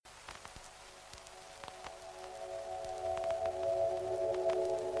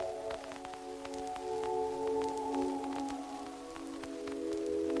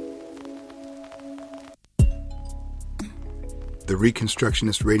the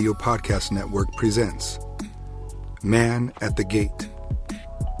Reconstructionist Radio Podcast Network presents Man at the Gate.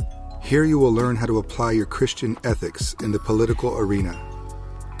 Here you will learn how to apply your Christian ethics in the political arena.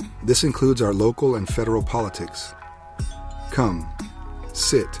 This includes our local and federal politics. Come,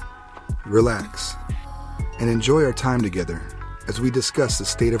 sit, relax, and enjoy our time together as we discuss the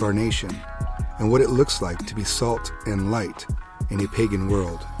state of our nation and what it looks like to be salt and light in a pagan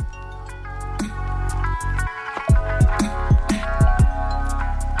world.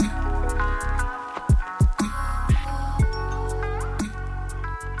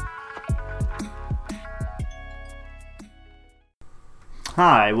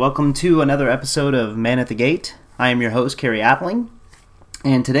 Hi, welcome to another episode of Man at the Gate. I am your host, Kerry Appling,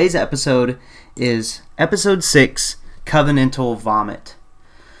 and today's episode is Episode 6, Covenantal Vomit.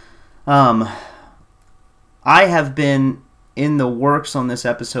 I have been in the works on this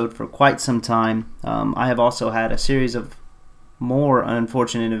episode for quite some time. I have also had a series of more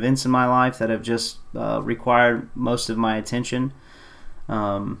unfortunate events in my life that have just required most of my attention.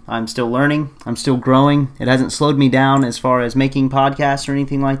 I'm still learning. I'm still growing. It hasn't slowed me down as far as making podcasts or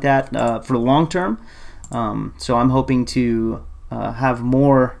anything like that for the long term. So I'm hoping to have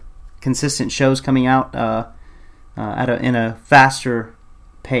more consistent shows coming out in a faster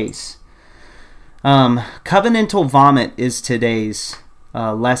pace. Covenantal vomit is today's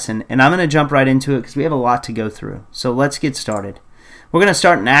lesson, and I'm going to jump right into it because we have a lot to go through. So let's get started. We're going to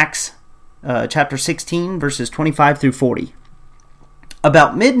start in Acts chapter 16, verses 25 through 40.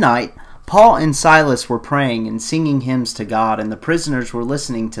 About midnight, Paul and Silas were praying and singing hymns to God, and the prisoners were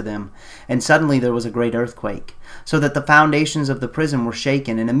listening to them. And suddenly there was a great earthquake, so that the foundations of the prison were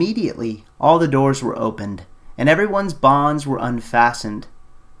shaken, and immediately all the doors were opened, and everyone's bonds were unfastened.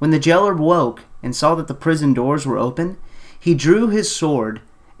 When the jailer woke and saw that the prison doors were open, he drew his sword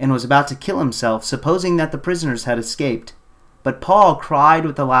and was about to kill himself, supposing that the prisoners had escaped. But Paul cried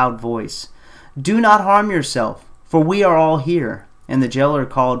with a loud voice, "Do not harm yourself, for we are all here." And the jailer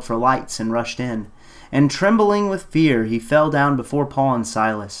called for lights and rushed in. And trembling with fear, he fell down before Paul and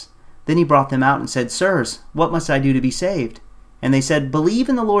Silas. Then he brought them out and said, "Sirs, what must I do to be saved?" And they said, "Believe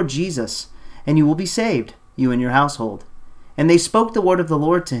in the Lord Jesus, and you will be saved, you and your household." And they spoke the word of the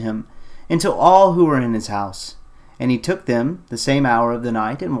Lord to him, and to all who were in his house. And he took them the same hour of the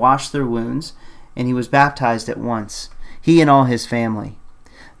night, and washed their wounds, and he was baptized at once, he and all his family.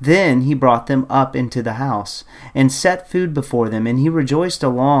 Then he brought them up into the house, and set food before them, and he rejoiced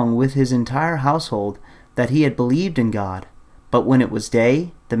along with his entire household that he had believed in God. But when it was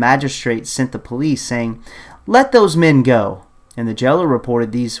day, the magistrates sent the police, saying, "Let those men go." And the jailer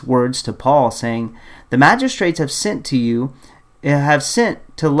reported these words to Paul, saying, "The magistrates have sent to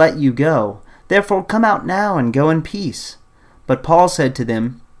let you go. Therefore come out now and go in peace." But Paul said to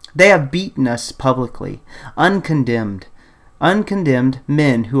them, "They have beaten us publicly, uncondemned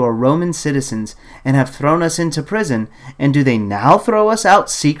men who are Roman citizens, and have thrown us into prison. And do they now throw us out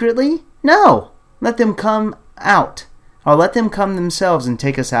secretly? No! Let them come out, or let them come themselves and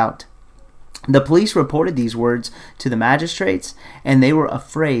take us out." The police reported these words to the magistrates, and they were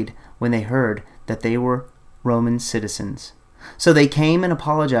afraid when they heard that they were Roman citizens. So they came and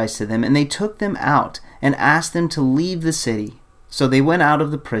apologized to them, and they took them out and asked them to leave the city. So they went out of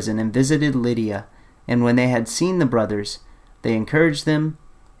the prison and visited Lydia, and when they had seen the brothers, they encouraged them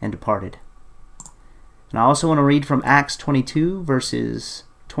and departed. And I also want to read from Acts 22, verses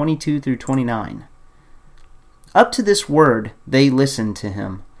 22 through 29. Up to this word they listened to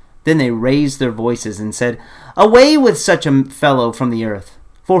him. Then they raised their voices and said, "Away with such a fellow from the earth,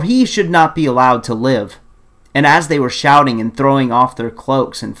 for he should not be allowed to live." And as they were shouting and throwing off their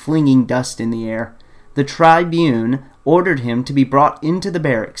cloaks and flinging dust in the air, the tribune ordered him to be brought into the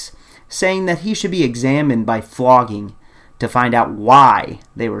barracks, saying that he should be examined by flogging, to find out why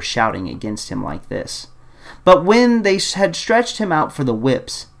they were shouting against him like this. But when they had stretched him out for the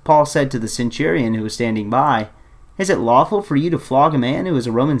whips, Paul said to the centurion who was standing by, "Is it lawful for you to flog a man who is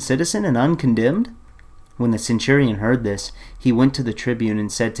a Roman citizen and uncondemned?" When the centurion heard this, he went to the tribune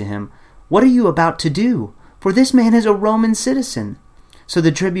and said to him, "What are you about to do? For this man is a Roman citizen." So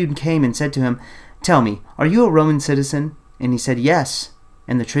the tribune came and said to him, "Tell me, are you a Roman citizen?" And he said, "Yes."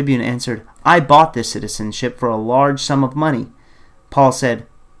 And the tribune answered, "I bought this citizenship for a large sum of money." Paul said,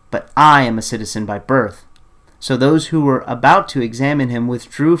 "But I am a citizen by birth." So those who were about to examine him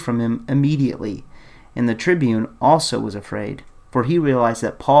withdrew from him immediately. And the tribune also was afraid, for he realized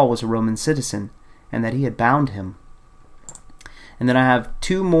that Paul was a Roman citizen and that he had bound him. And then I have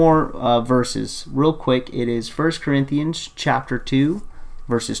two more verses. Real quick, it is 1 Corinthians chapter 2,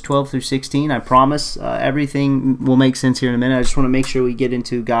 verses 12 through 16. I promise everything will make sense here in a minute. I just want to make sure we get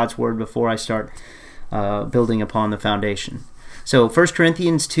into God's Word before I start building upon the foundation. So 1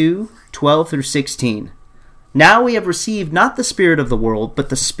 Corinthians 2:12 through 16. Now we have received not the spirit of the world, but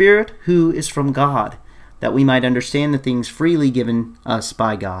the Spirit who is from God, that we might understand the things freely given us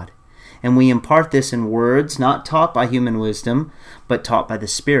by God. And we impart this in words not taught by human wisdom, but taught by the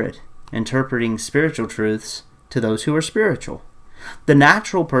Spirit, interpreting spiritual truths to those who are spiritual. The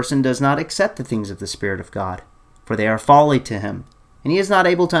natural person does not accept the things of the Spirit of God, for they are folly to him, and he is not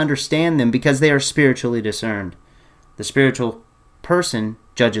able to understand them because they are spiritually discerned. The spiritual person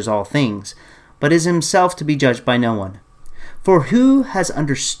judges all things, but is himself to be judged by no one. For who has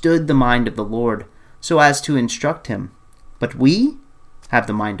understood the mind of the Lord so as to instruct him? But we have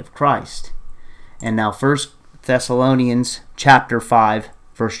the mind of Christ. And now 1 Thessalonians chapter 5,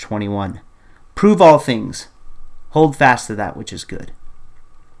 verse 21. Prove all things. Hold fast to that which is good.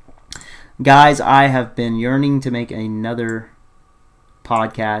 Guys, I have been yearning to make another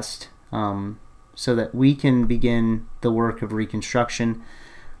podcast so that we can begin the work of reconstruction.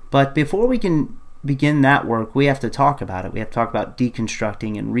 But before we can begin that work, we have to talk about it. We have to talk about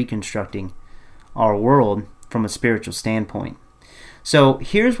deconstructing and reconstructing our world from a spiritual standpoint. So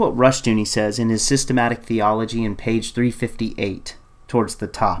here's what Rushdoony says in his Systematic Theology in page 358, towards the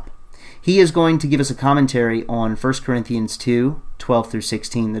top. He is going to give us a commentary on 1 Corinthians 2:12 through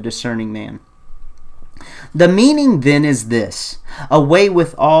 16, the discerning man. The meaning then is this: away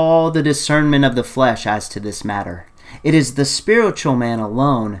with all the discernment of the flesh as to this matter. It is the spiritual man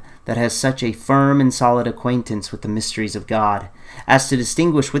alone that has such a firm and solid acquaintance with the mysteries of God, as to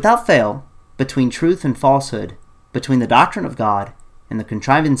distinguish without fail between truth and falsehood, between the doctrine of God and the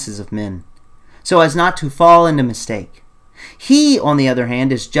contrivances of men, so as not to fall into mistake. He, on the other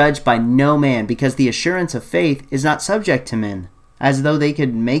hand, is judged by no man, because the assurance of faith is not subject to men, as though they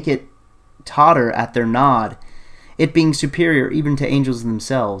could make it totter at their nod, it being superior even to angels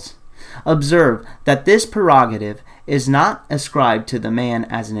themselves. Observe that this prerogative is not ascribed to the man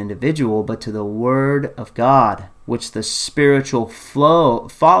as an individual, but to the Word of God, which the spiritual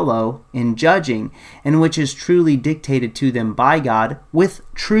follow in judging, and which is truly dictated to them by God with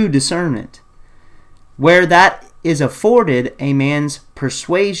true discernment. Where that is afforded, a man's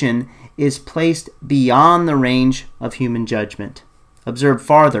persuasion is placed beyond the range of human judgment. Observe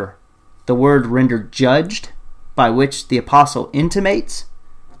farther the word rendered judged, by which the apostle intimates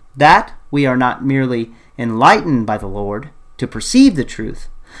that we are not merely enlightened by the Lord to perceive the truth,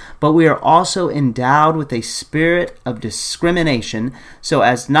 but we are also endowed with a spirit of discrimination so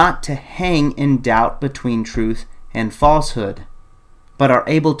as not to hang in doubt between truth and falsehood, but are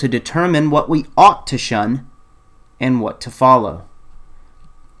able to determine what we ought to shun and what to follow.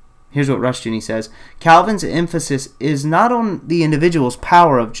 Here's what Rushdoony says. Calvin's emphasis is not on the individual's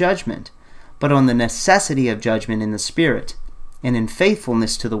power of judgment, but on the necessity of judgment in the Spirit and in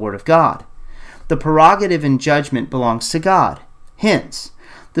faithfulness to the Word of God. The prerogative in judgment belongs to God. Hence,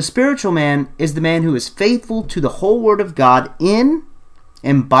 the spiritual man is the man who is faithful to the whole Word of God in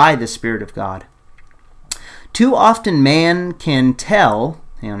and by the Spirit of God. Too often man can tell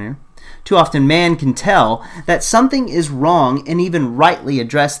that something is wrong and even rightly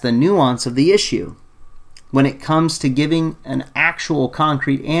address the nuance of the issue. When it comes to giving an actual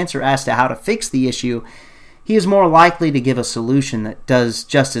concrete answer as to how to fix the issue, he is more likely to give a solution that does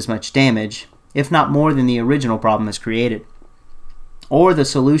just as much damage, if not more than the original problem has created. Or the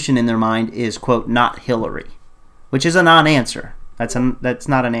solution in their mind is, quote, not Hillary, which is a non-answer. That's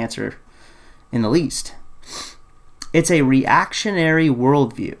not an answer in the least. It's a reactionary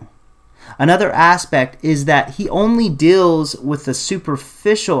worldview. Another aspect is that he only deals with the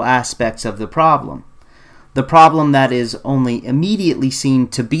superficial aspects of the problem that is only immediately seen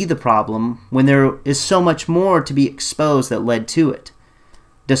to be the problem when there is so much more to be exposed that led to it.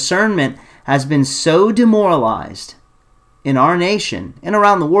 Discernment has been so demoralized in our nation and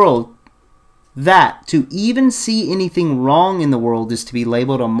around the world that to even see anything wrong in the world is to be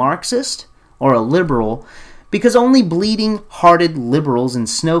labeled a Marxist or a liberal, because only bleeding-hearted liberals and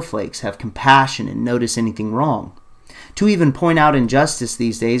snowflakes have compassion and notice anything wrong. To even point out injustice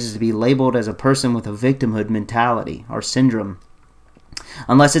these days is to be labeled as a person with a victimhood mentality or syndrome.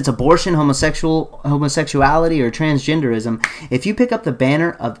 Unless it's abortion, homosexuality, or transgenderism, if you pick up the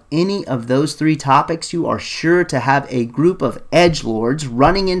banner of any of those three topics, you are sure to have a group of edgelords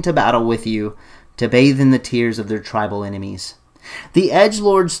running into battle with you to bathe in the tears of their tribal enemies. The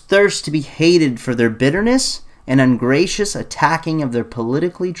edgelords thirst to be hated for their bitterness and ungracious attacking of their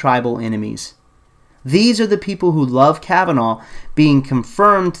politically tribal enemies. These are the people who love Kavanaugh being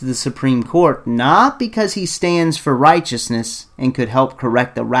confirmed to the Supreme Court, not because he stands for righteousness and could help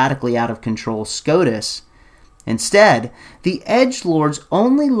correct the radically out-of-control SCOTUS. Instead, the edgelords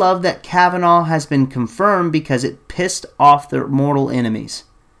only love that Kavanaugh has been confirmed because it pissed off their mortal enemies.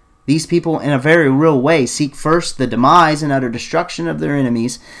 These people, in a very real way, seek first the demise and utter destruction of their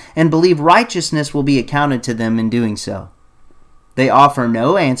enemies and believe righteousness will be accounted to them in doing so. They offer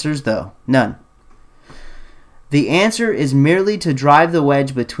no answers, though. None. The answer is merely to drive the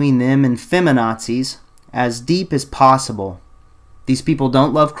wedge between them and feminazis as deep as possible. These people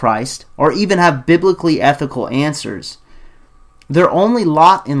don't love Christ or even have biblically ethical answers. Their only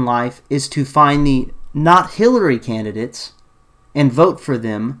lot in life is to find the not Hillary candidates and vote for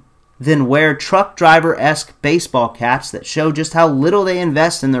them, then wear truck driver-esque baseball caps that show just how little they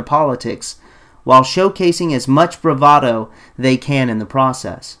invest in their politics, while showcasing as much bravado they can in the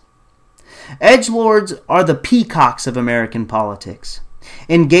process. Edgelords are the peacocks of American politics.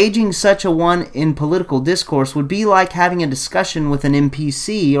 Engaging such a one in political discourse would be like having a discussion with an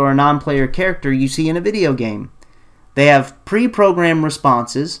NPC or a non-player character you see in a video game. They have pre-programmed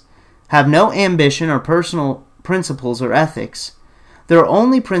responses, have no ambition or personal principles or ethics. Their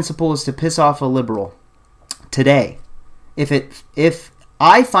only principle is to piss off a liberal. Today, if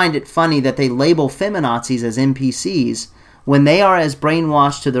I find it funny that they label feminazis as NPCs when they are as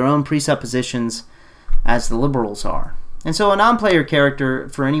brainwashed to their own presuppositions as the liberals are. And so a non-player character,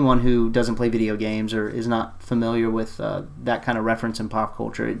 for anyone who doesn't play video games or is not familiar with that kind of reference in pop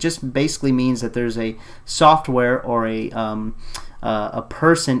culture, it just basically means that there's a software or a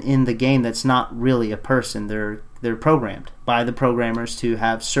person in the game that's not really a person. They're programmed by the programmers to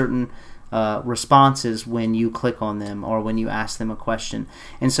have certain responses when you click on them or when you ask them a question.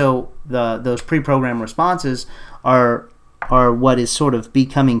 And so those pre-programmed responses are what is sort of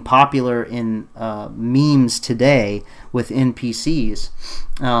becoming popular in memes today with NPCs.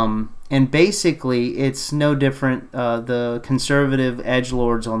 And basically, it's no different. The conservative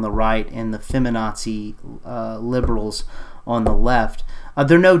edgelords on the right and the feminazi liberals on the left,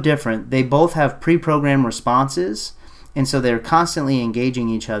 they're no different. They both have pre-programmed responses, and so they're constantly engaging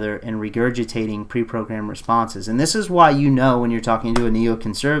each other and regurgitating pre-programmed responses. And this is why you know when you're talking to a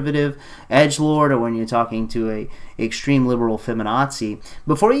neoconservative edgelord or when you're talking to a extreme liberal feminazi,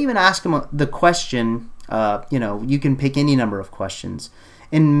 before you even ask them the question, you can pick any number of questions.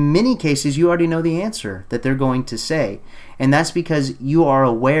 In many cases, you already know the answer that they're going to say. And that's because you are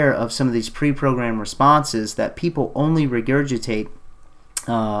aware of some of these pre-programmed responses that people only regurgitate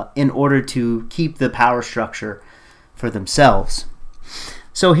in order to keep the power structure for themselves.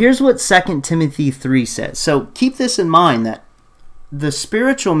 So here's what 2 Timothy 3 says. So keep this in mind, that the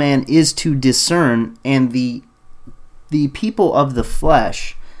spiritual man is to discern, and the people of the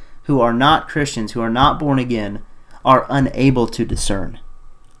flesh who are not Christians, who are not born again, are unable to discern.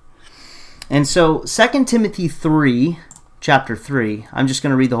 And so 2 Timothy 3, chapter 3, I'm just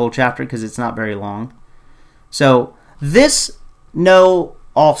going to read the whole chapter because it's not very long. So, this know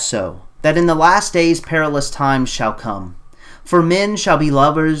also, that in the last days perilous times shall come. For men shall be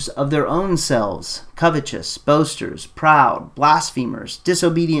lovers of their own selves, covetous, boasters, proud, blasphemers,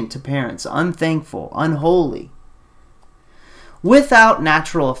 disobedient to parents, unthankful, unholy, without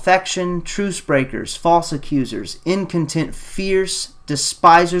natural affection, truce breakers, false accusers, incontent, fierce,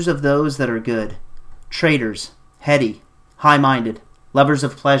 despisers of those that are good, traitors, heady, high-minded, lovers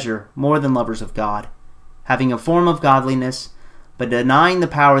of pleasure more than lovers of God, having a form of godliness, but denying the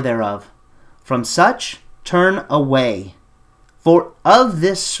power thereof. From such turn away. For of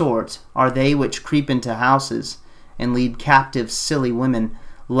this sort are they which creep into houses, and lead captive silly women,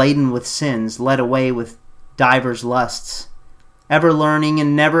 laden with sins, led away with divers lusts, ever learning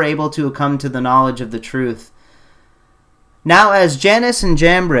and never able to come to the knowledge of the truth. Now as Jannes and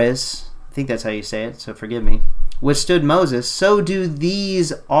Jambres, I think that's how you say it, so forgive me, withstood Moses, so do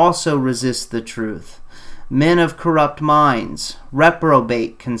these also resist the truth. Men of corrupt minds,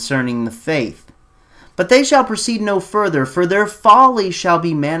 reprobate concerning the faith. But they shall proceed no further, for their folly shall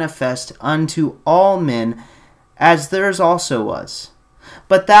be manifest unto all men, as theirs also was.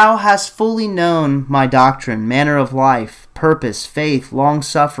 But thou hast fully known my doctrine, manner of life, purpose, faith,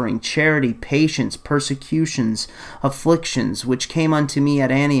 long-suffering, charity, patience, persecutions, afflictions, which came unto me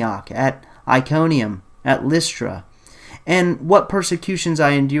at Antioch, at Iconium, at Lystra, and what persecutions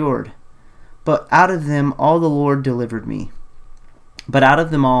I endured. But out of them all the Lord delivered me.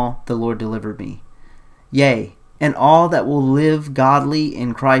 Yea, and all that will live godly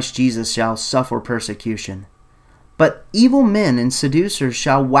in Christ Jesus shall suffer persecution. But evil men and seducers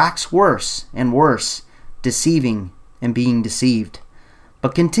shall wax worse and worse, deceiving and being deceived.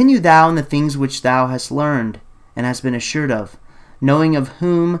 But continue thou in the things which thou hast learned, and hast been assured of, knowing of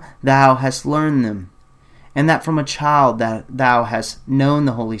whom thou hast learned them, and that from a child that thou hast known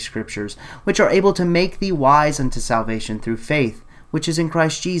the Holy Scriptures, which are able to make thee wise unto salvation through faith, which is in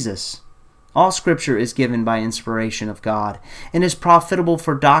Christ Jesus. All Scripture is given by inspiration of God, and is profitable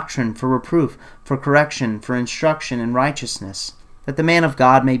for doctrine, for reproof, for correction, for instruction in righteousness, that the man of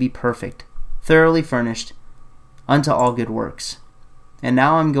God may be perfect, thoroughly furnished unto all good works. And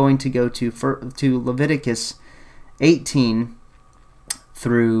now I'm going to go to Leviticus 18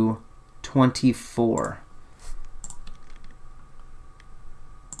 through 24.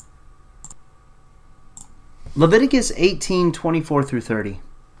 Leviticus 18:24 through 30.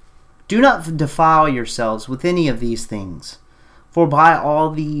 Do not defile yourselves with any of these things, for by all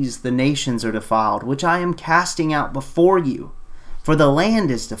these the nations are defiled, which I am casting out before you, for the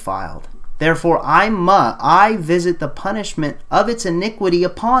land is defiled. Therefore I visit the punishment of its iniquity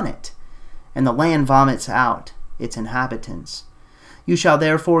upon it, and the land vomits out its inhabitants. You shall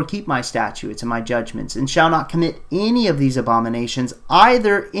therefore keep my statutes and my judgments, and shall not commit any of these abominations,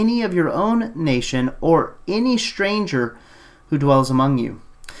 either any of your own nation or any stranger who dwells among you.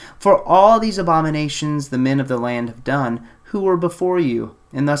 For all these abominations the men of the land have done, who were before you,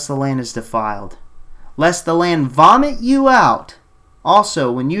 and thus the land is defiled. Lest the land vomit you out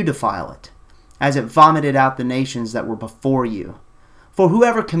also when you defile it, as it vomited out the nations that were before you. For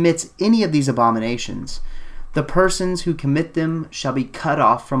whoever commits any of these abominations, the persons who commit them shall be cut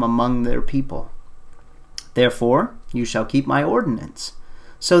off from among their people. Therefore you shall keep my ordinance,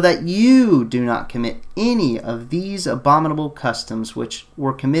 so that you do not commit any of these abominable customs which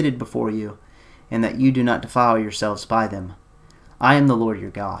were committed before you, and that you do not defile yourselves by them. I am the Lord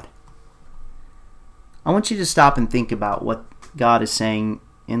your God. I want you to stop and think about what God is saying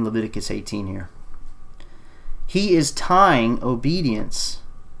in Leviticus 18 here. He is tying obedience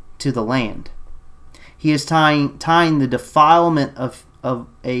to the land. He is tying the defilement of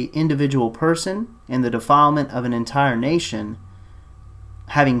a individual person and the defilement of an entire nation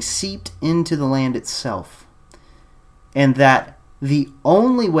having seeped into the land itself. And that the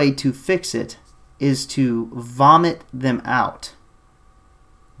only way to fix it is to vomit them out.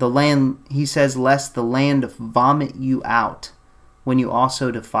 The land, he says, lest the land vomit you out when you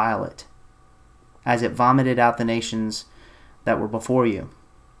also defile it, as it vomited out the nations that were before you.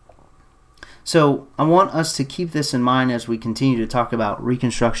 So I want us to keep this in mind as we continue to talk about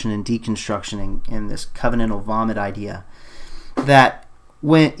reconstruction and deconstruction and this covenantal vomit idea. That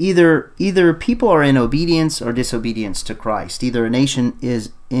when either people are in obedience or disobedience to Christ, either a nation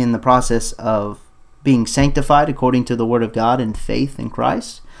is in the process of being sanctified according to the Word of God and faith in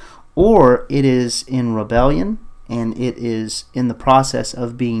Christ, or it is in rebellion and it is in the process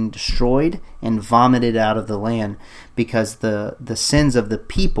of being destroyed and vomited out of the land because the sins of the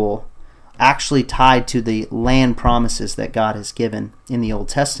people actually tied to the land promises that God has given in the Old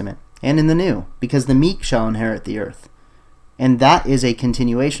Testament and in the New, because the meek shall inherit the earth. And that is a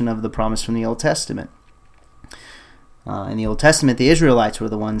continuation of the promise from the Old Testament. In the Old Testament, the Israelites were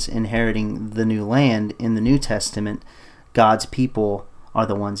the ones inheriting the new land. In the New Testament, God's people are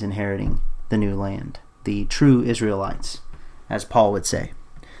the ones inheriting the new land, the true Israelites, as Paul would say.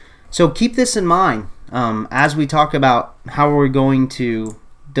 So keep this in mind as we talk about how we're going to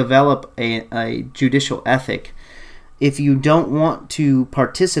develop a judicial ethic. If you don't want to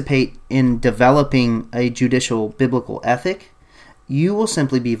participate in developing a judicial biblical ethic, you will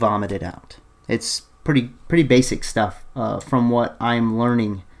simply be vomited out. It's pretty basic stuff from what I'm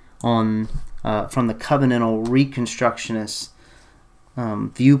learning on from the covenantal reconstructionist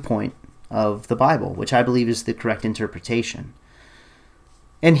viewpoint of the Bible, which I believe is the correct interpretation.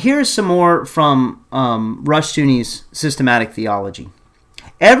 And here's some more from Rushdoony's systematic theology.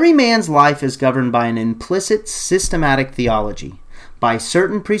 Every man's life is governed by an implicit systematic theology, by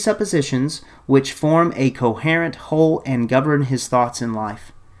certain presuppositions which form a coherent whole and govern his thoughts in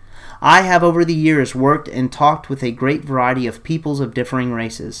life. I have over the years worked and talked with a great variety of peoples of differing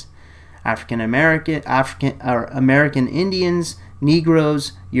races: African American Indians,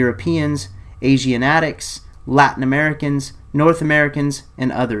 Negroes, Europeans, Asiatics, Latin Americans, North Americans,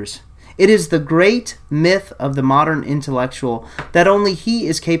 and others. It is the great myth of the modern intellectual that only he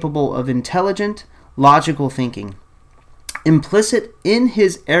is capable of intelligent, logical thinking. Implicit in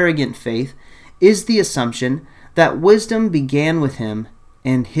his arrogant faith is the assumption that wisdom began with him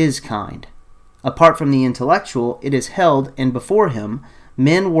and his kind. Apart from the intellectual, it is held, and before him,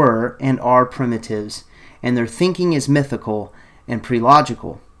 men were and are primitives, and their thinking is mythical and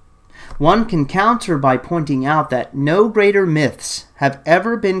pre-logical. One can counter by pointing out that no greater myths have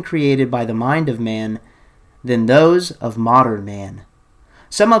ever been created by the mind of man than those of modern man.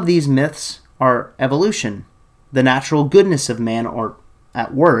 Some of these myths are evolution, the natural goodness of man, or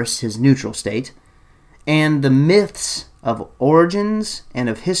at worst, his neutral state, and the myths of origins and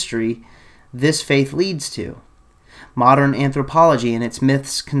of history this faith leads to. Modern anthropology and its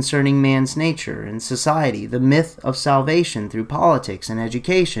myths concerning man's nature and society, the myth of salvation through politics and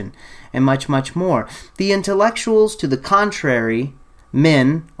education, and much, much more. The intellectuals, to the contrary,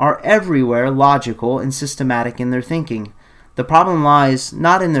 men, are everywhere logical and systematic in their thinking. The problem lies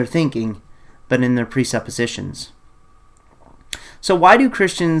not in their thinking, but in their presuppositions. So why do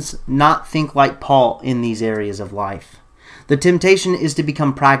Christians not think like Paul in these areas of life? The temptation is to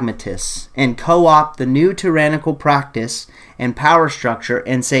become pragmatists and co-opt the new tyrannical practice and power structure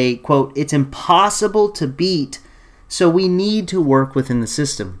and say, quote, it's impossible to beat, so we need to work within the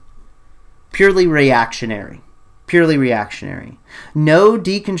system. Purely reactionary. Purely reactionary. No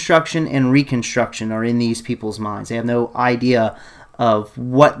deconstruction and reconstruction are in these people's minds. They have no idea of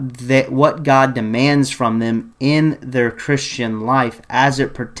what God demands from them in their Christian life as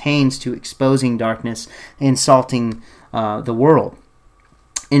it pertains to exposing darkness and salting the world.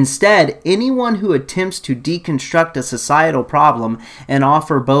 Instead, anyone who attempts to deconstruct a societal problem and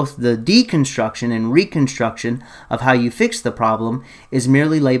offer both the deconstruction and reconstruction of how you fix the problem is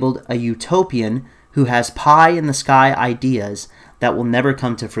merely labeled a utopian who has pie-in-the-sky ideas that will never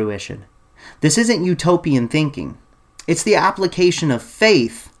come to fruition. This isn't utopian thinking. It's the application of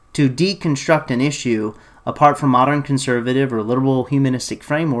faith to deconstruct an issue apart from modern conservative or liberal humanistic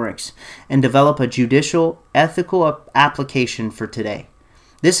frameworks and develop a judicial, ethical application for today.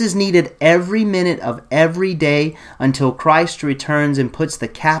 This is needed every minute of every day until Christ returns and puts the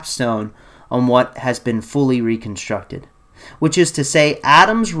capstone on what has been fully reconstructed. Which is to say,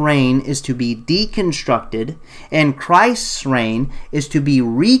 Adam's reign is to be deconstructed and Christ's reign is to be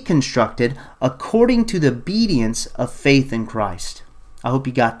reconstructed according to the obedience of faith in Christ. I hope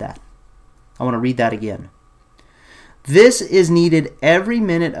you got that. I want to read that again. This is needed every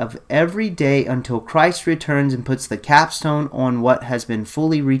minute of every day until Christ returns and puts the capstone on what has been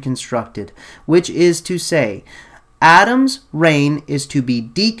fully reconstructed, which is to say, Adam's reign is to be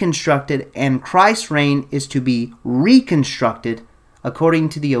deconstructed and Christ's reign is to be reconstructed according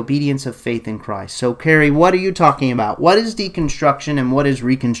to the obedience of faith in Christ. So, Carrie, what are you talking about? What is deconstruction and what is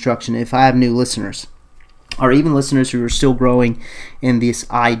reconstruction if I have new listeners? Or even listeners who are still growing in this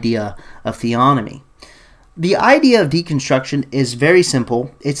idea of theonomy. The idea of deconstruction is very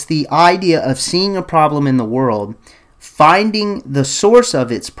simple. It's the idea of seeing a problem in the world, finding the source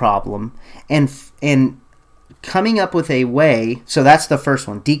of its problem, and coming up with a way. So that's the first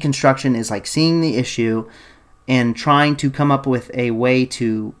one. Deconstruction is like seeing the issue and trying to come up with a way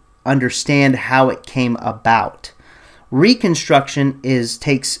to understand how it came about. Reconstruction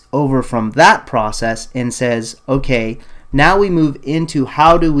takes over from that process and says, okay, now we move into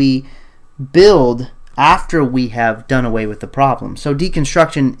how do we build after we have done away with the problem. So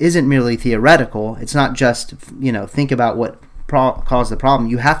deconstruction isn't merely theoretical. It's not just, think about what caused the problem.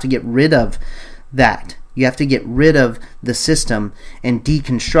 You have to get rid of that. You have to get rid of the system and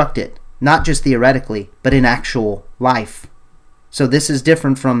deconstruct it, not just theoretically, but in actual life. So this is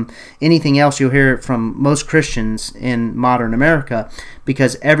different from anything else you'll hear from most Christians in modern America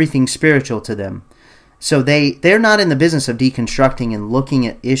because everything's spiritual to them. So they're not in the business of deconstructing and looking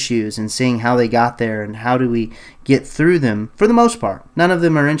at issues and seeing how they got there and how do we get through them. For the most part, none of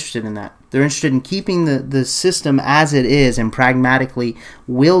them are interested in that. They're interested in keeping the system as it is and pragmatically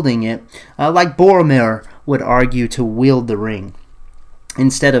wielding it, like Boromir would argue to wield the ring.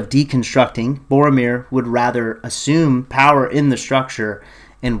 Instead of deconstructing, Boromir would rather assume power in the structure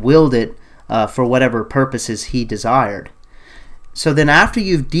and wield it for whatever purposes he desired. So then after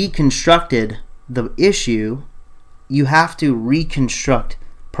you've deconstructed the issue, you have to reconstruct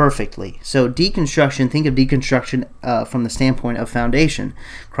perfectly. So deconstruction, think of deconstruction from the standpoint of foundation.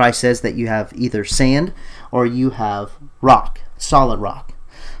 Christ says that you have either sand or you have rock, solid rock.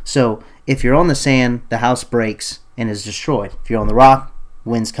 So if you're on the sand, the house breaks and is destroyed. If you're on the rock,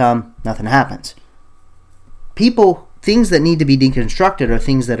 winds come, nothing happens. Things that need to be deconstructed are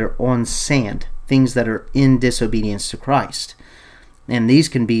things that are on sand, things that are in disobedience to Christ. And these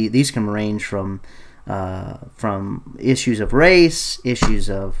can range from issues of race, issues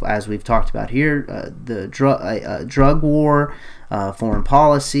of, as we've talked about here, the drug war, foreign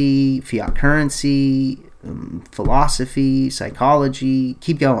policy, fiat currency, philosophy, psychology,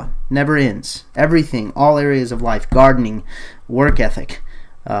 keep going, never ends. Everything, all areas of life, gardening, work ethic,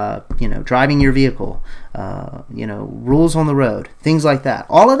 driving your vehicle, rules on the road, things like that.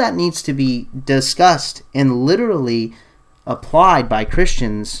 All of that needs to be discussed and literally applied by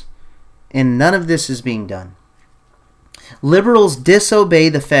Christians, and none of this is being done. Liberals disobey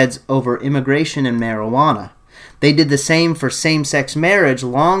the feds over immigration and marijuana. They did the same for same-sex marriage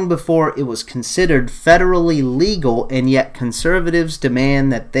long before it was considered federally legal, and yet conservatives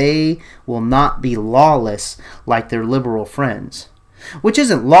demand that they will not be lawless like their liberal friends. Which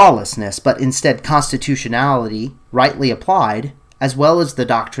isn't lawlessness, but instead constitutionality, rightly applied, as well as the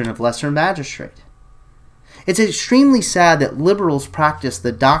doctrine of lesser magistrate. It's extremely sad that liberals practice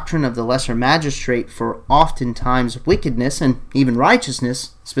the doctrine of the lesser magistrate for oftentimes wickedness and even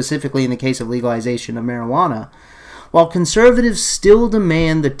righteousness, specifically in the case of legalization of marijuana, while conservatives still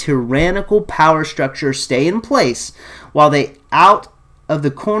demand the tyrannical power structure stay in place while they, out of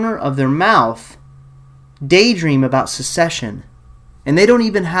the corner of their mouth, daydream about secession. And they don't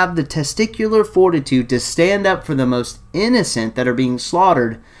even have the testicular fortitude to stand up for the most innocent that are being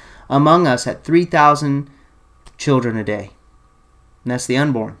slaughtered among us at 3,000 children a day. And that's the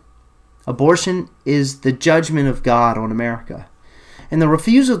unborn. Abortion is the judgment of God on America. And the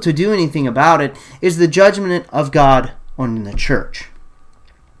refusal to do anything about it is the judgment of God on the church.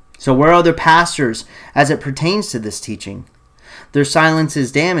 So where are the pastors as it pertains to this teaching? Their silence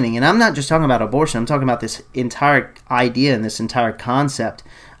is damning. And I'm not just talking about abortion. I'm talking about this entire idea and this entire concept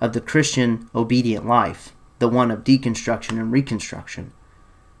of the Christian obedient life, the one of deconstruction and reconstruction.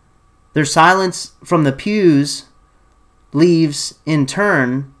 Their silence from the pews leaves in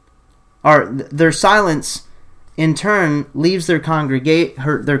turn, or their silence in turn leaves their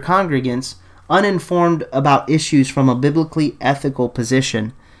congregants uninformed about issues from a biblically ethical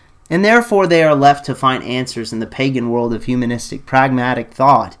position, and therefore they are left to find answers in the pagan world of humanistic pragmatic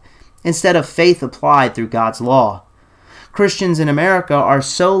thought instead of faith applied through God's law. Christians in America are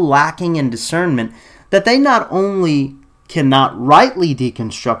so lacking in discernment that they not only cannot rightly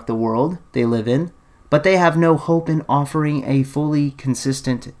deconstruct the world they live in, but they have no hope in offering a fully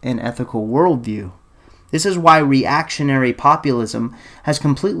consistent and ethical worldview. This is why reactionary populism has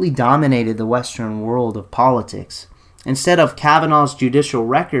completely dominated the Western world of politics. Instead of Kavanaugh's judicial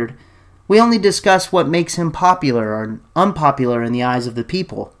record, we only discuss what makes him popular or unpopular in the eyes of the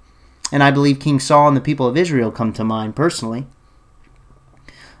people. And I believe King Saul and the people of Israel come to mind personally.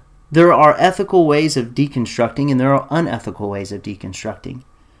 There are ethical ways of deconstructing and there are unethical ways of deconstructing.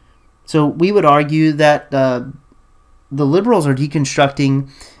 So we would argue that the liberals are deconstructing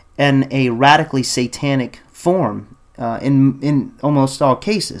in a radically satanic form in almost all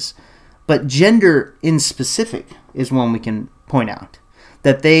cases. But gender in specific is one we can point out.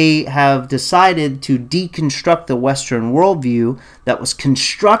 That they have decided to deconstruct the Western worldview that was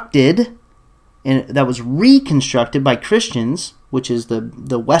constructed and that was reconstructed by Christians, which is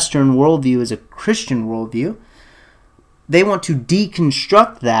the Western worldview is a Christian worldview. They want to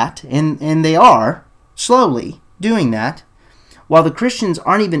deconstruct that, and they are slowly doing that, while the Christians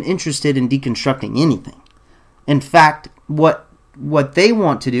aren't even interested in deconstructing anything. In fact, what they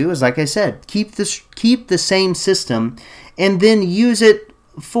want to do is, like I said, keep the same system and then use it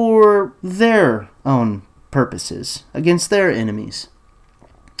for their own purposes against their enemies.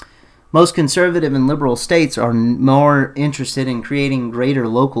 Most conservative and liberal states are more interested in creating greater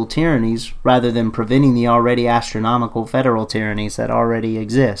local tyrannies rather than preventing the already astronomical federal tyrannies that already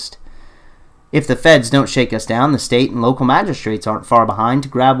exist. If the feds don't shake us down, the state and local magistrates aren't far behind to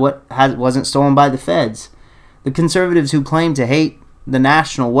grab what wasn't stolen by the feds. The conservatives who claim to hate the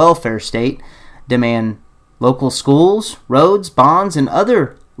national welfare state demand local schools, roads, bonds, and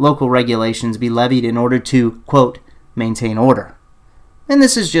other local regulations be levied in order to, quote, maintain order. And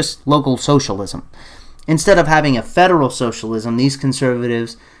this is just local socialism. Instead of having a federal socialism, these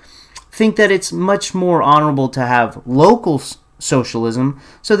conservatives think that it's much more honorable to have local socialism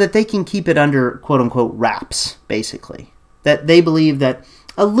so that they can keep it under quote-unquote wraps, basically. That they believe that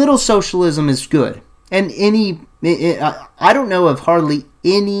a little socialism is good. And I don't know of hardly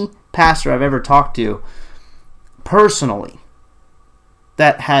any pastor I've ever talked to personally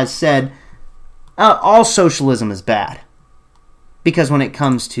that has said all socialism is bad. Because when it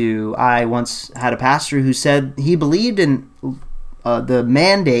comes to, I once had a pastor who said he believed in the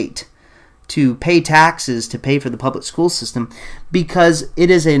mandate to pay taxes to pay for the public school system because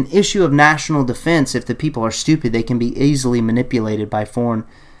it is an issue of national defense. If the people are stupid, they can be easily manipulated by foreign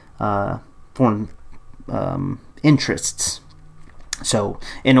interests. So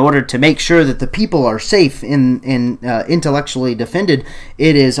in order to make sure that the people are safe and intellectually defended,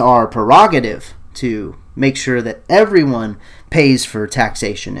 it is our prerogative to make sure that everyone pays for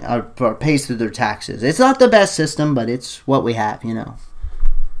taxation, or pays through their taxes. It's not the best system, but it's what we have, you know.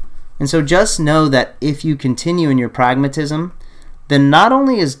 And so just know that if you continue in your pragmatism, then not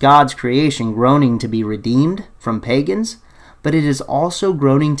only is God's creation groaning to be redeemed from pagans, but it is also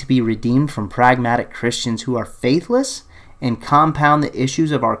groaning to be redeemed from pragmatic Christians who are faithless and compound the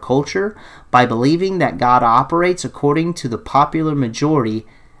issues of our culture by believing that God operates according to the popular majority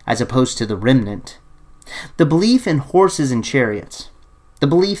as opposed to the remnant. The belief in horses and chariots. The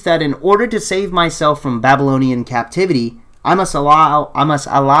belief that in order to save myself from Babylonian captivity, I must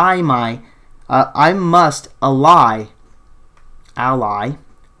ally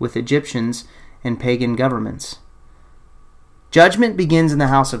with Egyptians and pagan governments. Judgment begins in the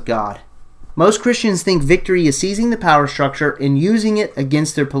house of God. Most Christians think victory is seizing the power structure and using it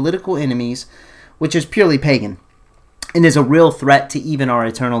against their political enemies, which is purely pagan and is a real threat to even our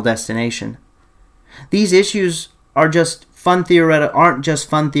eternal destination. These issues aren't just fun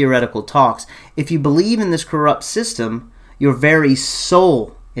theoretical talks. If you believe in this corrupt system, your very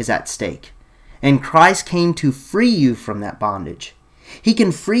soul is at stake, and Christ came to free you from that bondage. He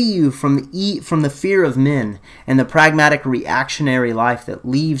can free you from the fear of men and the pragmatic reactionary life that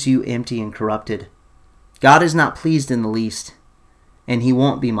leaves you empty and corrupted. God is not pleased in the least, and he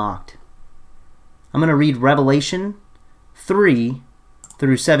won't be mocked. I'm going to read Revelation 3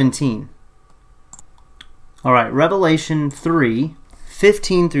 through 17. All right, Revelation 3,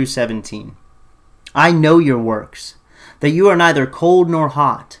 15 through 17. I know your works, that you are neither cold nor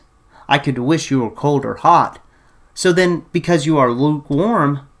hot. I could wish you were cold or hot. So then, because you are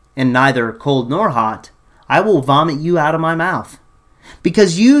lukewarm and neither cold nor hot, I will vomit you out of my mouth.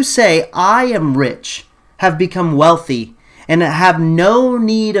 Because you say, I am rich, have become wealthy, and have no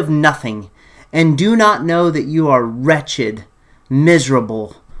need of nothing, and do not know that you are wretched,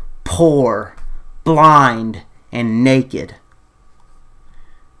 miserable, poor, blind, and naked.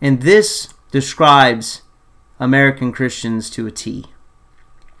 And this describes American Christians to a T.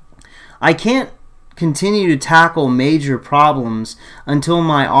 I can't continue to tackle major problems until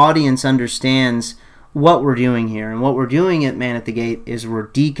my audience understands what we're doing here. And what we're doing at Man at the Gate is we're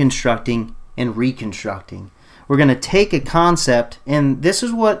deconstructing and reconstructing. We're going to take a concept, and this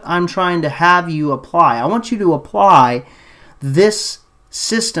is what I'm trying to have you apply. I want you to apply this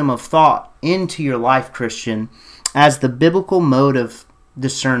system of thought into your life, Christian, as the biblical mode of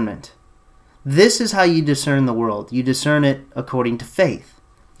discernment. This is how you discern the world. You discern it according to faith.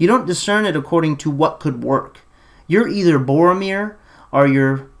 You don't discern it according to what could work. You're either Boromir or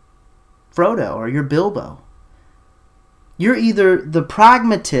you're Frodo or you're Bilbo. You're either the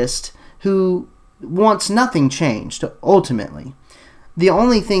pragmatist who wants nothing changed, ultimately. The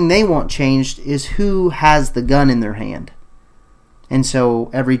only thing they want changed is who has the gun in their hand. And so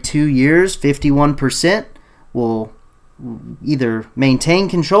every 2 years, 51% will either maintain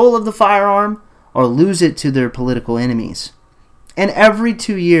control of the firearm or lose it to their political enemies. And every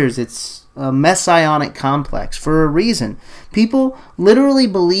 2 years, it's a messianic complex for a reason. People literally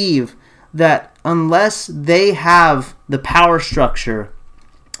believe that unless they have the power structure,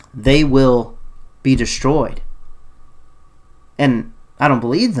 they will be destroyed. And I don't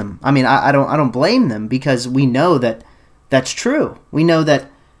believe them. I mean, I don't blame them, because we know that that's true. We know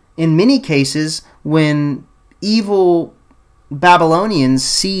that in many cases, when evil Babylonians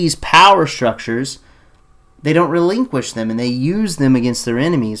seize power structures, they don't relinquish them and they use them against their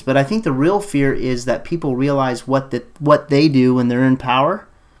enemies. But I think the real fear is that people realize what they do when they're in power.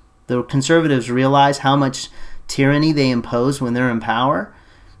 The conservatives realize how much tyranny they impose when they're in power,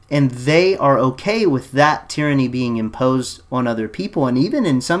 and they are okay with that tyranny being imposed on other people, and even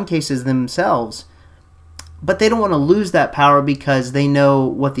in some cases themselves. But they don't want to lose that power because they know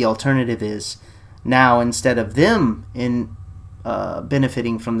what the alternative is. Now, instead of them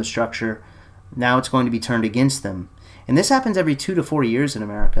benefiting from the structure, now it's going to be turned against them. And this happens every 2 to 4 years in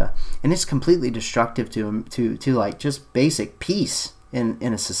America. And it's completely destructive to like just basic peace in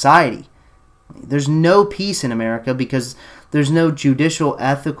a society. There's no peace in America because there's no judicial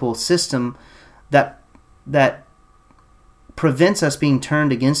ethical system that prevents us being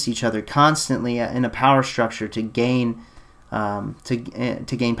turned against each other constantly in a power structure to gain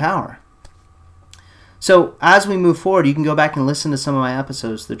power. So as we move forward, you can go back and listen to some of my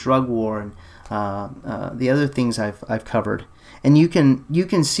episodes, the drug war and the other things I've covered, and you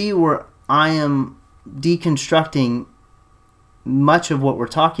can see where I am deconstructing much of what we're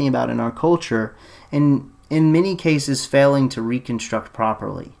talking about in our culture, and in many cases failing to reconstruct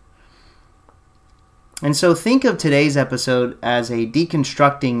properly. And so think of today's episode as a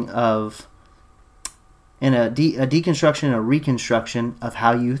deconstructing of, and a deconstruction and a reconstruction of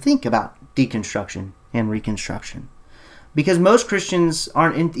how you think about deconstruction and reconstruction. Because most Christians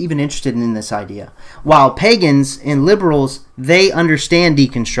aren't even interested in this idea. While pagans and liberals, they understand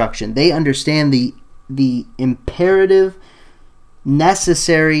deconstruction. They understand the imperative,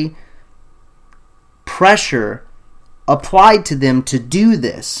 necessary pressure applied to them to do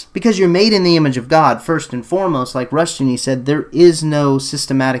this. Because you're made in the image of God, first and foremost. Like Rushdoony said, there is no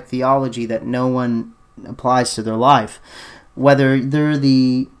systematic theology that no one applies to their life. Whether they're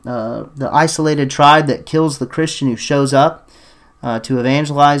the isolated tribe that kills the Christian who shows up to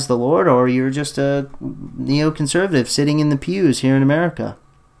evangelize the Lord, or you're just a neoconservative sitting in the pews here in America.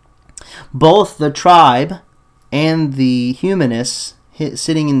 Both the tribe and the humanists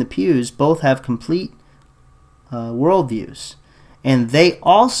sitting in the pews both have complete worldviews. And they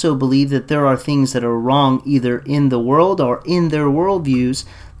also believe that there are things that are wrong either in the world or in their worldviews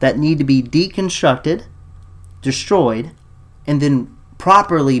that need to be deconstructed, destroyed, and then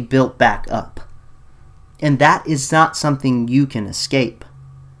properly built back up. And that is not something you can escape.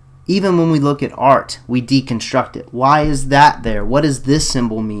 Even when we look at art, we deconstruct it. Why is that there? What does this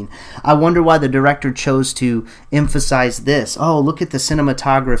symbol mean? I wonder why the director chose to emphasize this. Oh, look at the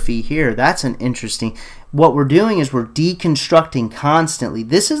cinematography here. That's an interesting... What we're doing is we're deconstructing constantly.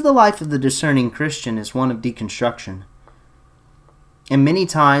 This is the life of the discerning Christian, is one of deconstruction. And many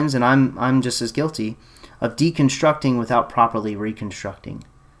times, and I'm just as guilty, of deconstructing without properly reconstructing.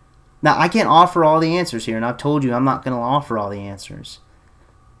 Now, I can't offer all the answers here, and I've told you I'm not going to offer all the answers.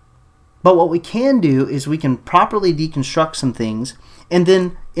 But what we can do is we can properly deconstruct some things, and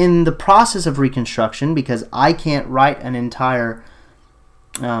then in the process of reconstruction, because I can't write an entire,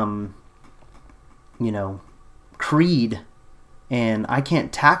 creed, and I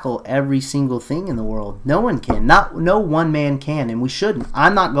can't tackle every single thing in the world. No one can. No one man can, and we shouldn't.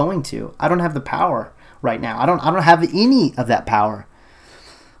 I'm not going to. I don't have the power right now. I don't have any of that power.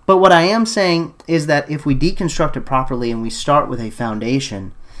 But what I am saying is that if we deconstruct it properly and we start with a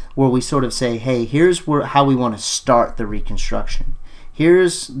foundation where we sort of say, hey, here's how we want to start the reconstruction.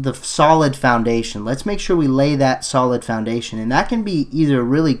 Here's the solid foundation. Let's make sure we lay that solid foundation. And that can be either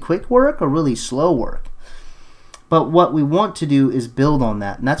really quick work or really slow work. But what we want to do is build on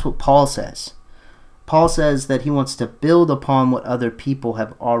that. And that's what Paul says. Paul says that he wants to build upon what other people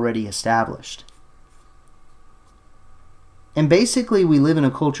have already established. And basically, we live in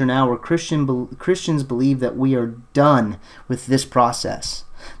a culture now where Christians believe that we are done with this process.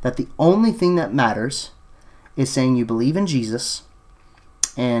 That the only thing that matters is saying you believe in Jesus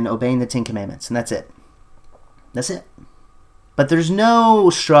and obeying the Ten Commandments. And that's it. That's it. But there's no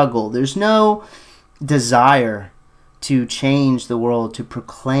struggle. There's no desire to change the world, to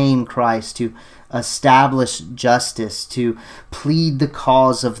proclaim Christ, to establish justice, to plead the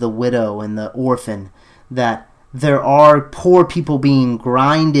cause of the widow and the orphan, that there are poor people being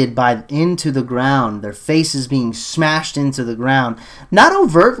grinded into the ground, their faces being smashed into the ground. Not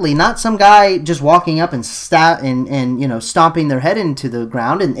overtly, not some guy just walking up and stomping their head into the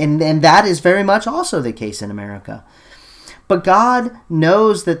ground, and that is very much also the case in America. But God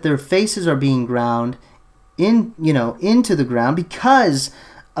knows that their faces are being ground into the ground because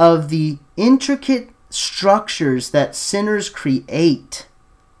of the intricate structures that sinners create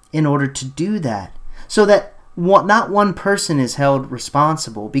in order to do that. So that not one person is held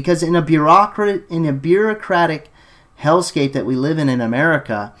responsible, because in a bureaucratic hellscape that we live in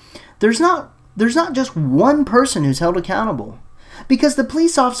America, there's not just one person who's held accountable, because the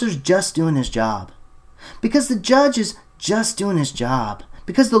police officer's just doing his job, because the judge is just doing his job,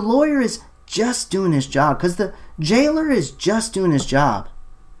 because the lawyer is just doing his job, because the jailer is just doing his job,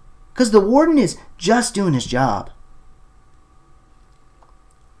 because the warden is just doing his job.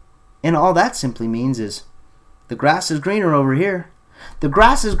 And all that simply means is the grass is greener over here. The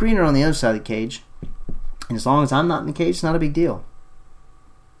grass is greener on the other side of the cage. And as long as I'm not in the cage, it's not a big deal.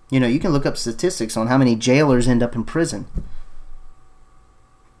 You can look up statistics on how many jailers end up in prison.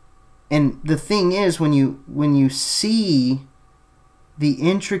 And the thing is, when you see the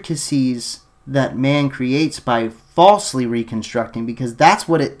intricacies that man creates by falsely reconstructing, because that's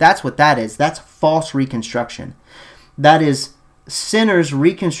what that is. That's false reconstruction. That is sinners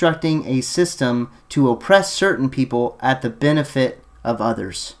reconstructing a system to oppress certain people at the benefit of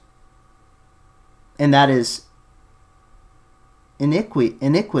others. And that is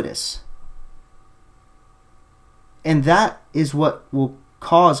iniquitous. And that is what will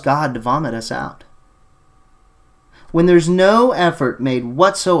cause God to vomit us out. When there's no effort made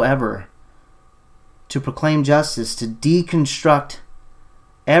whatsoever to proclaim justice, to deconstruct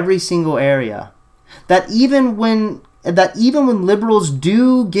every single area, that even when liberals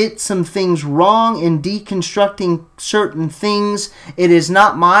do get some things wrong in deconstructing certain things, it is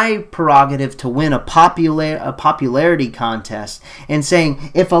not my prerogative to win a popularity contest and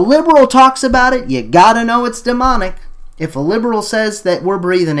saying, if a liberal talks about it, you gotta know it's demonic. If a liberal says that we're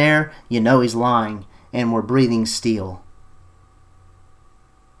breathing air, you know he's lying and we're breathing steel.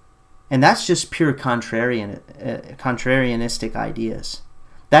 And that's just pure contrarianistic ideas.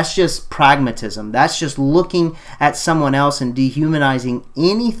 That's just pragmatism. That's just looking at someone else and dehumanizing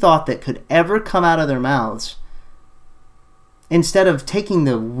any thought that could ever come out of their mouths. Instead of doing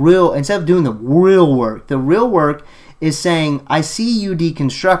the real work. The real work is saying, I see you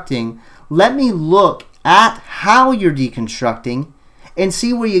deconstructing. Let me look at how you're deconstructing and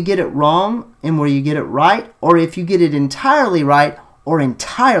see where you get it wrong and where you get it right, or if you get it entirely right or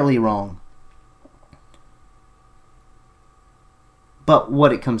entirely wrong. But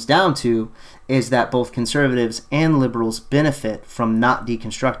what it comes down to is that both conservatives and liberals benefit from not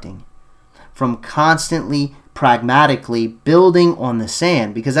deconstructing, from constantly, pragmatically building on the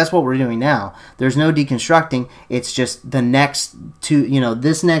sand, because that's what we're doing now. There's no deconstructing. It's just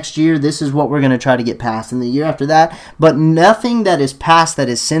this next year, this is what we're going to try to get past, and the year after that. But nothing that is past that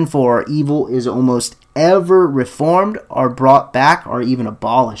is sinful or evil is almost ever reformed or brought back or even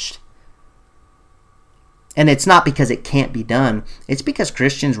abolished. And it's not because it can't be done. It's because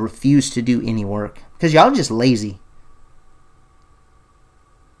Christians refuse to do any work. Because y'all are just lazy.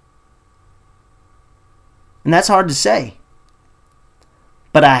 And that's hard to say.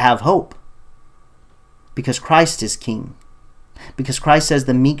 But I have hope. Because Christ is king. Because Christ says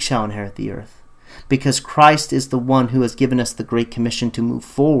the meek shall inherit the earth. Because Christ is the one who has given us the Great Commission to move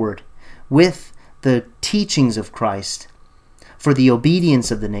forward with the teachings of Christ for the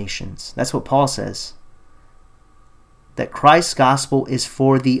obedience of the nations. That's what Paul says. That Christ's gospel is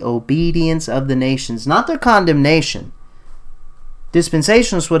for the obedience of the nations, not their condemnation.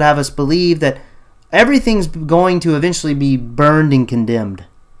 Dispensationalists would have us believe that everything's going to eventually be burned and condemned.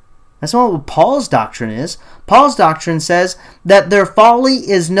 That's not what Paul's doctrine is. Paul's doctrine says that their folly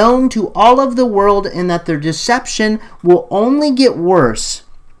is known to all of the world and that their deception will only get worse,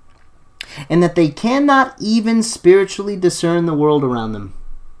 and that they cannot even spiritually discern the world around them.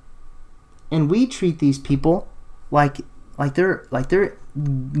 And we treat these people like they're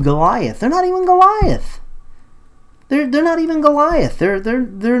Goliath. They're not even Goliath. They're not even Goliath.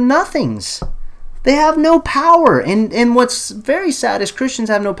 They're nothings. They have no power. And what's very sad is Christians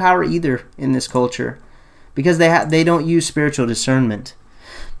have no power either in this culture, because they don't use spiritual discernment.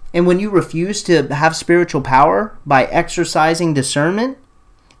 And when you refuse to have spiritual power by exercising discernment,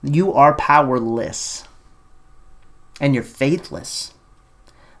 you are powerless. And you're faithless.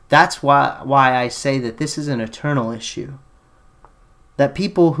 That's why I say that this is an eternal issue. That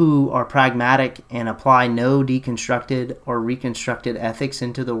people who are pragmatic and apply no deconstructed or reconstructed ethics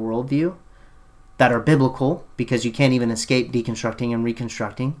into the worldview that are biblical, because you can't even escape deconstructing and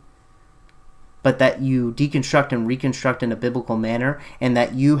reconstructing, but that you deconstruct and reconstruct in a biblical manner, and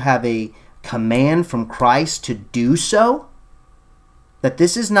that you have a command from Christ to do so, that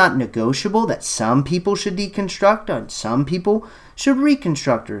this is not negotiable, that some people should deconstruct and some people should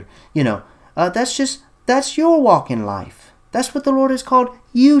reconstruct, or, that's your walk in life. That's what the Lord has called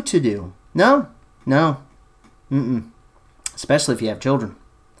you to do. No. Especially if you have children.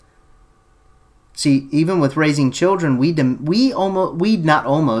 See, even with raising children, we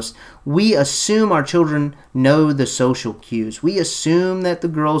assume our children know the social cues. We assume that the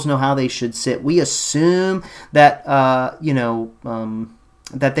girls know how they should sit. We assume that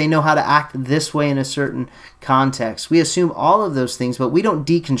that they know how to act this way in a certain context. We assume all of those things, but we don't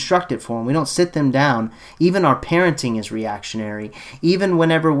deconstruct it for them. We don't sit them down. Even our parenting is reactionary. Even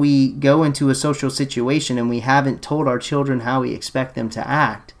whenever we go into a social situation and we haven't told our children how we expect them to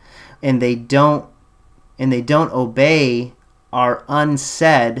act, and they don't obey our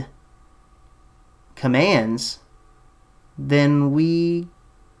unsaid commands, then we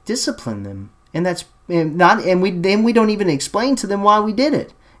discipline them. And that's not, and we don't even explain to them why we did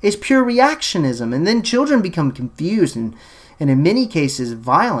it. It's pure reactionism, and then children become confused and in many cases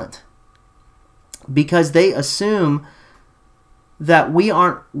violent, because they assume that we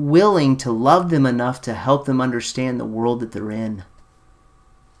aren't willing to love them enough to help them understand the world that they're in.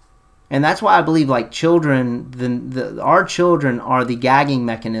 And that's why I believe, like, children, our children are the gagging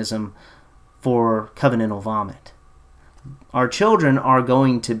mechanism for covenantal vomit. Our children are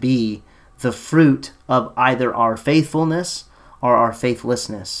going to be the fruit of either our faithfulness or our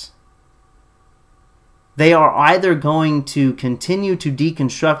faithlessness. They are either going to continue to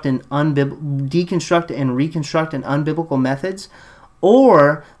deconstruct and reconstruct in unbiblical methods,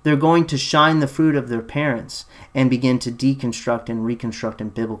 or they're going to shine the fruit of their parents and begin to deconstruct and reconstruct in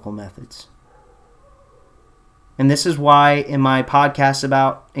biblical methods. And this is why in my podcast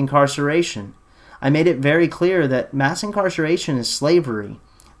about incarceration, I made it very clear that mass incarceration is slavery,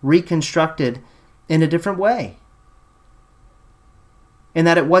 reconstructed in a different way. and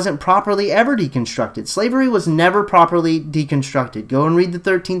that it wasn't properly ever deconstructed. Slavery was never properly deconstructed. Go and read the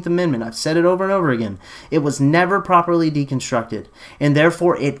 13th Amendment. I've said it over and over again. It was never properly deconstructed, and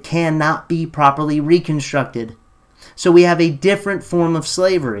therefore it cannot be properly reconstructed. So we have a different form of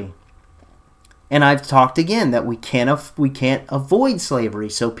slavery. And I've talked again that we can't avoid slavery,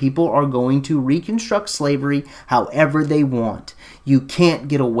 so people are going to reconstruct slavery however they want. You can't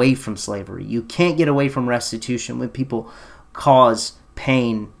get away from slavery. You can't get away from restitution when people cause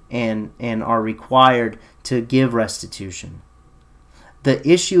pain and are required to give restitution. The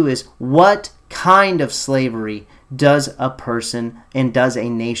issue is, what kind of slavery does a person and does a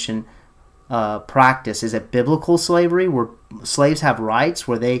nation practice? Is it biblical slavery where slaves have rights,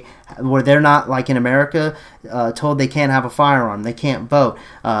 where they're not, like in America, told they can't have a firearm, they can't vote,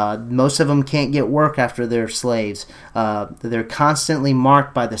 most of them can't get work after they're slaves, they're constantly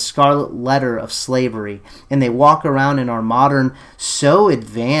marked by the scarlet letter of slavery, and they walk around in our modern, so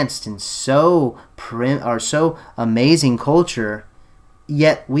advanced and so amazing culture,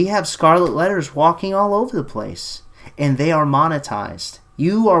 yet we have scarlet letters walking all over the place, and they are monetized.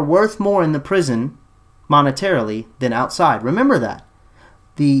 You are worth more in the prison monetarily than outside. Remember that.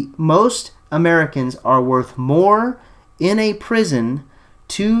 Most Americans are worth more in a prison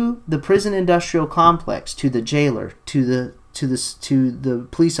to the prison industrial complex, to the jailer, to the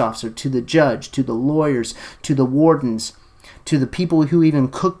police officer, to the judge, to the lawyers, to the wardens, to the people who even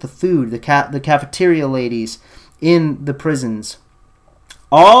cook the food, the cafeteria ladies in the prisons.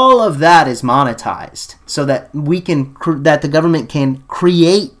 All of that is monetized so that that the government can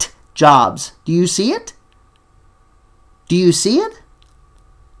create jobs. Do you see it? Do you see it?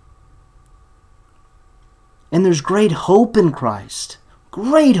 And there's great hope in Christ.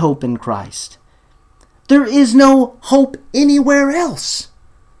 Great hope in Christ. There is no hope anywhere else.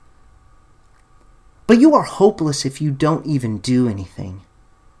 But you are hopeless if you don't even do anything.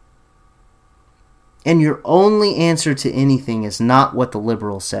 And your only answer to anything is not what the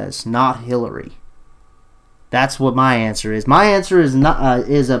liberal says, not Hillary. That's what my answer is. My answer is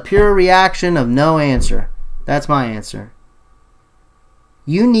a pure reaction of no answer. That's my answer.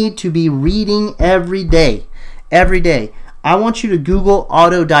 You need to be reading every day. Every day. I want you to Google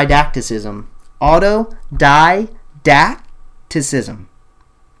autodidacticism. Autodidacticism.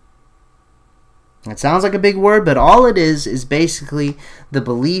 It sounds like a big word, but all it is basically the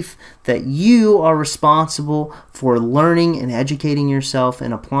belief that you are responsible for learning and educating yourself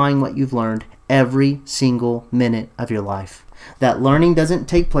and applying what you've learned every single minute of your life. That learning doesn't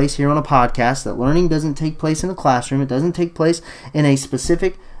take place here on a podcast. That learning doesn't take place in a classroom. It doesn't take place in a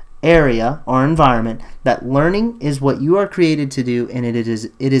specific area or environment. That learning is what you are created to do, and it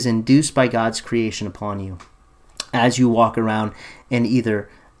is induced by God's creation upon you as you walk around and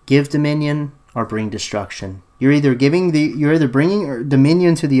either give dominion or bring destruction. You're either bringing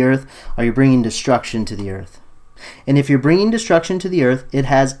dominion to the earth, or you're bringing destruction to the earth. And if you're bringing destruction to the earth, it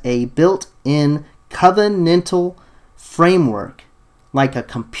has a built-in covenantal framework, like a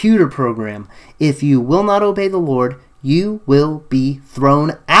computer program. If you will not obey the Lord, you will be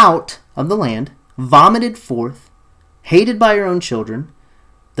thrown out of the land, vomited forth, hated by your own children.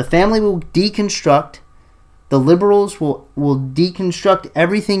 The family will deconstruct. The liberals will deconstruct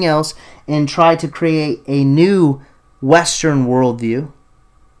everything else and try to create a new Western worldview.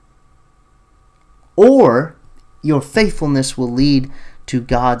 Or your faithfulness will lead to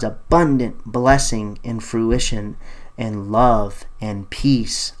God's abundant blessing and fruition and love and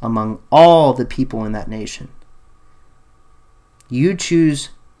peace among all the people in that nation. You choose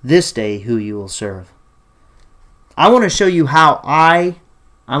this day who you will serve. I want to show you how I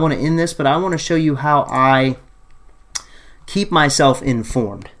want to end this, but I want to show you how I keep myself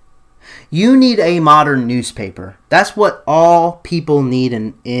informed. You need a modern newspaper. That's what all people need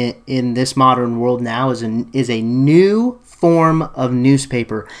in this modern world now is a new form of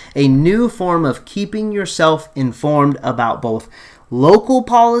newspaper, a new form of keeping yourself informed about both local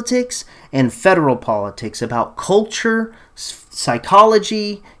politics and federal politics, about culture,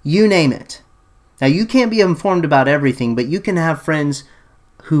 psychology, you name it. Now, you can't be informed about everything, but you can have friends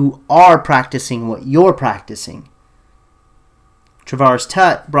who are practicing what you're practicing. Travaris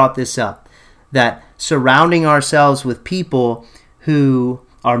Tutt brought this up, that surrounding ourselves with people who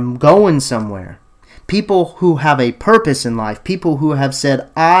are going somewhere, people who have a purpose in life, people who have said,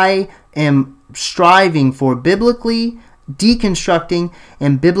 I am striving for biblically deconstructing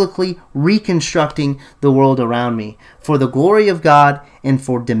and biblically reconstructing the world around me for the glory of God and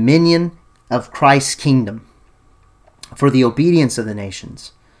for dominion of Christ's kingdom, for the obedience of the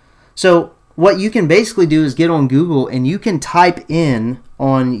nations. So what you can basically do is get on Google and you can type in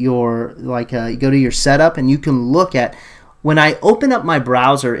on your, go to your setup and you can look at when I open up my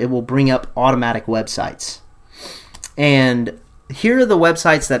browser, it will bring up automatic websites. And here are the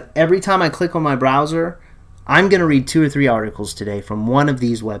websites that every time I click on my browser, I'm going to read 2 or 3 articles today from one of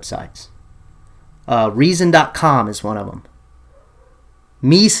these websites. Reason.com is one of them.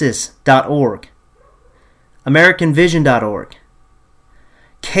 Mises.org. AmericanVision.org.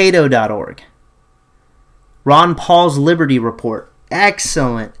 Cato.org. Ron Paul's Liberty Report.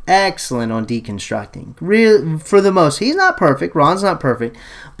 Excellent on deconstructing. For the most, he's not perfect. Ron's not perfect,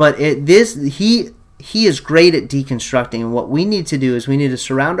 but he is great at deconstructing. And what we need to do is we need to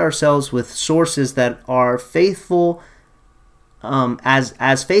surround ourselves with sources that are faithful,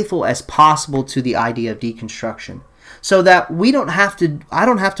 as faithful as possible to the idea of deconstruction, so that I don't have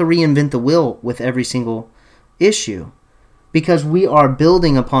to reinvent the wheel with every single issue, because we are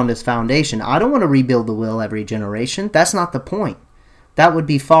building upon this foundation. I don't want to rebuild the wheel every generation. That's not the point. That would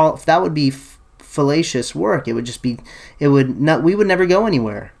be fallacious work. It would just be, we would never go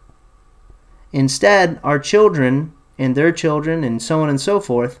anywhere. Instead, our children and their children and so on and so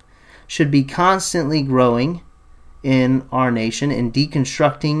forth should be constantly growing in our nation and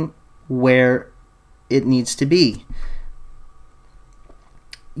deconstructing where it needs to be.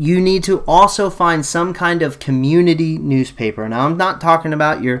 You need to also find some kind of community newspaper. Now, I'm not talking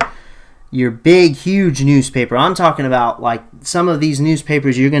about your big, huge newspaper. I'm talking about like some of these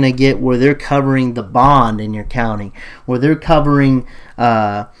newspapers you're going to get where they're covering the bond in your county, where they're covering,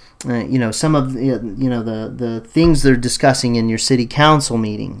 some of the things they're discussing in your city council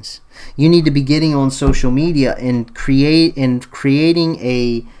meetings. You need to be getting on social media and creating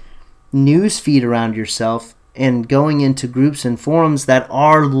a news feed around yourself and going into groups and forums that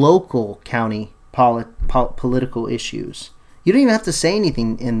are local county political issues. You don't even have to say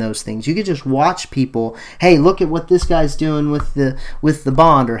anything in those things. You could just watch people. Hey, look at what this guy's doing with the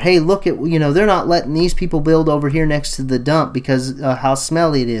bond, or hey, look at they're not letting these people build over here next to the dump because how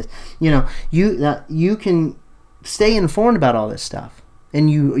smelly it is. You can stay informed about all this stuff,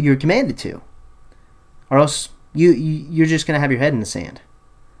 and you're commanded to, or else you're just going to have your head in the sand.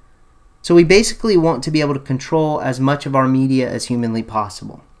 So we basically want to be able to control as much of our media as humanly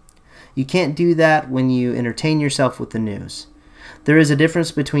possible. You can't do that when you entertain yourself with the news. There is a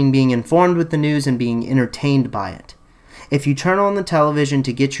difference between being informed with the news and being entertained by it. If you turn on the television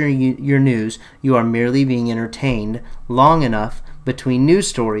to get your news, you are merely being entertained long enough between news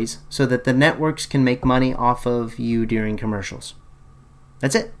stories so that the networks can make money off of you during commercials.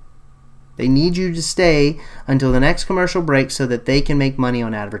 That's it. They need you to stay until the next commercial break so that they can make money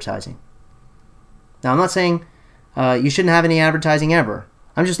on advertising. Now, I'm not saying you shouldn't have any advertising ever.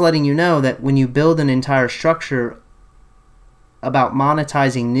 I'm just letting you know that when you build an entire structure about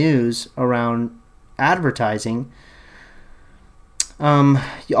monetizing news around advertising,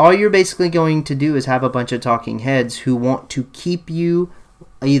 all you're basically going to do is have a bunch of talking heads who want to keep you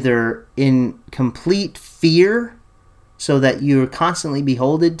either in complete fear so that you're constantly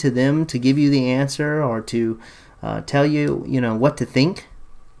beholden to them to give you the answer or to tell you, what to think.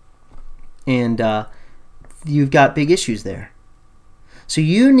 And you've got big issues there. So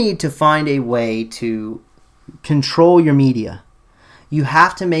you need to find a way to control your media. You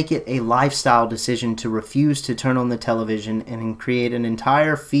have to make it a lifestyle decision to refuse to turn on the television and create an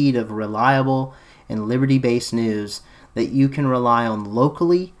entire feed of reliable and liberty-based news that you can rely on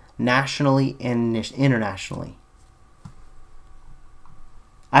locally, nationally, and internationally.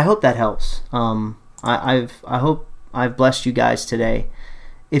 I hope that helps. I hope I've blessed you guys today.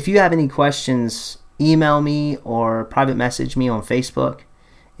 If you have any questions, email me or private message me on Facebook.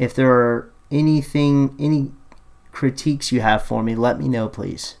 If there are any critiques you have for me, let me know,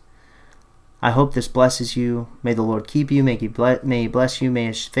 please. I hope this blesses you. May the Lord keep you. May He bless you. May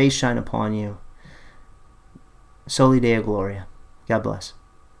His face shine upon you. Soli Deo Gloria. God bless.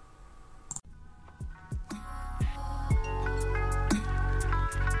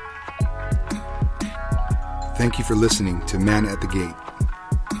 Thank you for listening to Man at the Gate.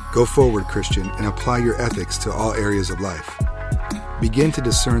 Go forward, Christian, and apply your ethics to all areas of life. Begin to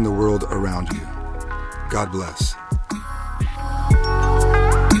discern the world around you. God bless.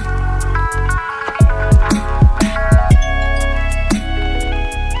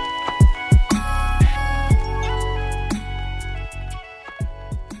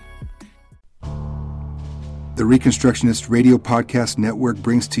 The Reconstructionist Radio Podcast Network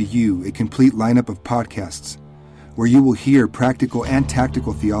brings to you a complete lineup of podcasts where you will hear practical and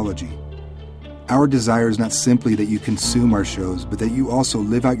tactical theology. Our desire is not simply that you consume our shows, but that you also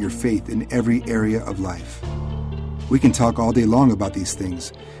live out your faith in every area of life. We can talk all day long about these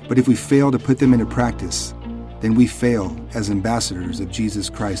things, but if we fail to put them into practice, then we fail as ambassadors of Jesus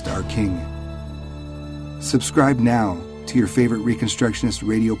Christ, our King. Subscribe now to your favorite Reconstructionist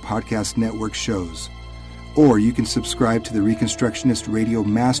Radio Podcast Network shows. Or you can subscribe to the Reconstructionist Radio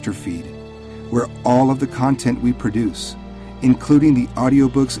Master Feed, where all of the content we produce, including the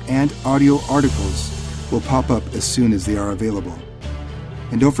audiobooks and audio articles, will pop up as soon as they are available.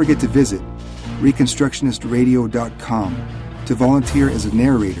 And don't forget to visit ReconstructionistRadio.com to volunteer as a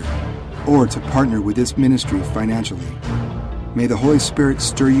narrator or to partner with this ministry financially. May the Holy Spirit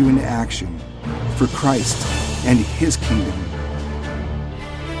stir you into action for Christ and His kingdom.